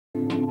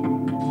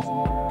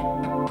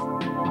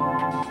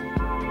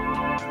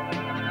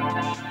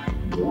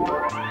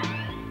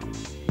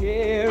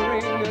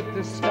Peering at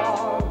the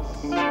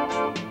stars,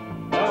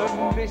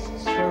 a mist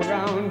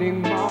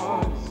surrounding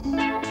Mars.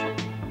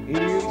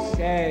 You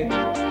said,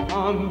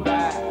 come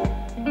back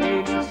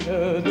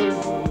into the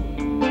room.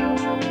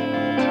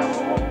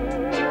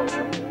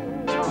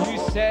 You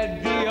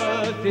said the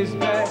earth is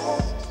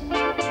best,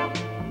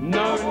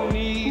 no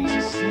need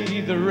to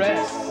see the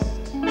rest.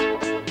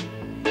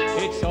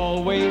 It's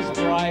always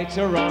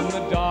brighter on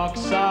the dark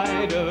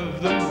side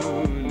of the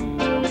moon.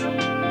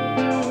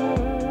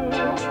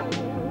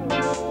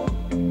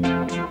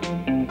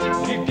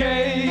 You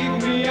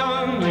gave me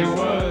only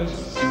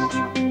words,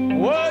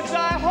 words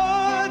I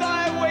heard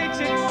I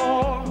waited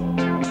for,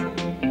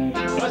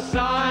 a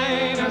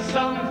sign of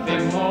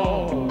something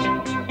more,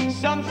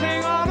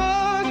 something on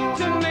earth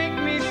to make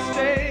me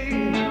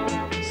stay,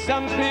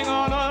 something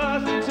on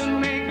earth to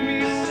make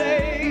me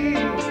say,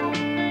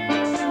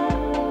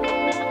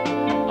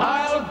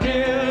 I'll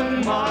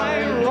give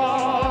my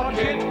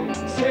rocket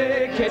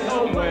ticket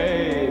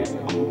away.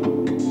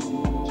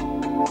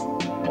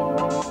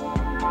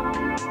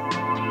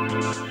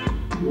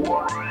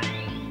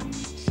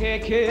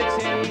 Ticket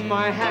in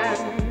my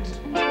hand,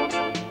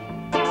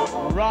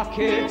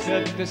 rocket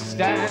at the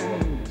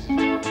stand,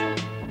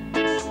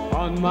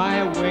 on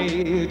my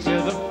way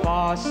to the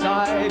far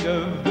side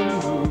of the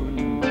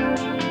moon.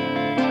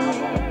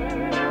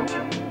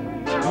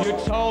 You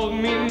told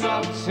me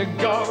not to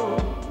go,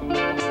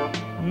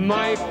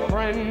 my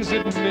friends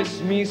would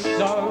miss me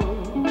so.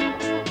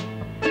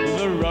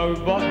 The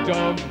robot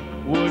dog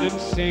wouldn't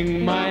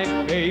sing my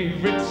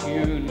favorite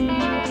tune.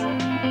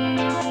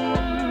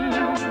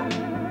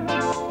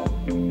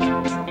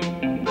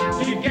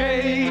 You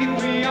gave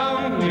me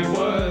only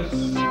words,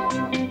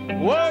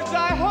 words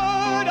I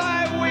heard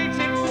I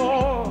waited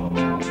for,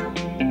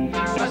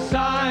 a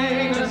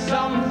sign of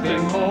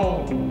something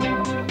more,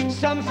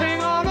 something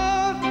on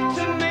earth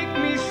to make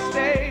me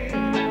stay,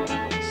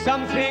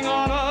 something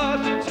on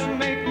earth to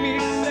make me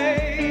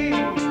say,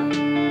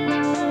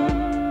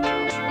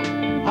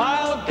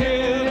 I'll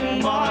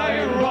give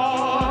my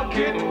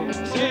rocket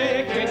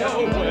ticket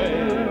away.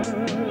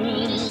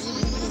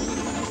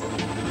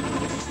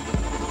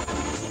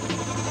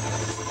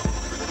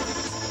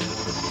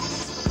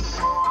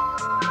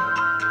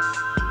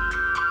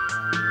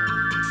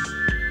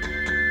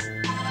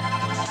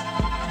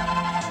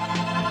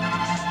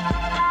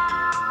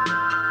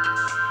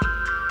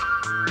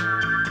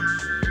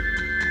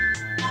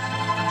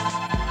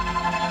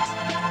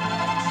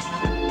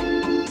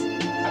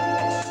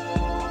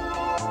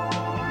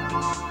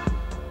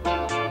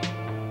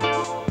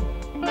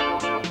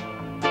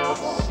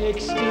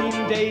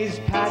 16 days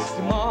past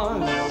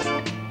Mars,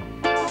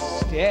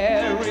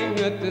 staring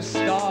at the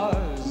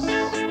stars.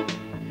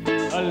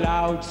 A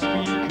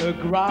loudspeaker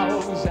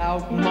growls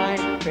out my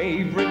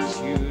favorite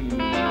tune.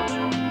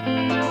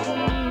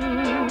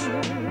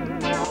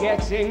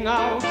 Getting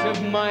out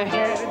of my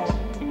head,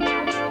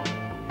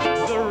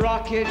 the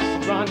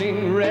rocket's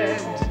running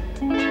red.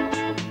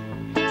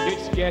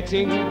 It's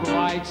getting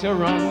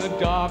brighter on the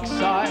dark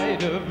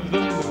side of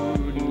the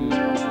moon.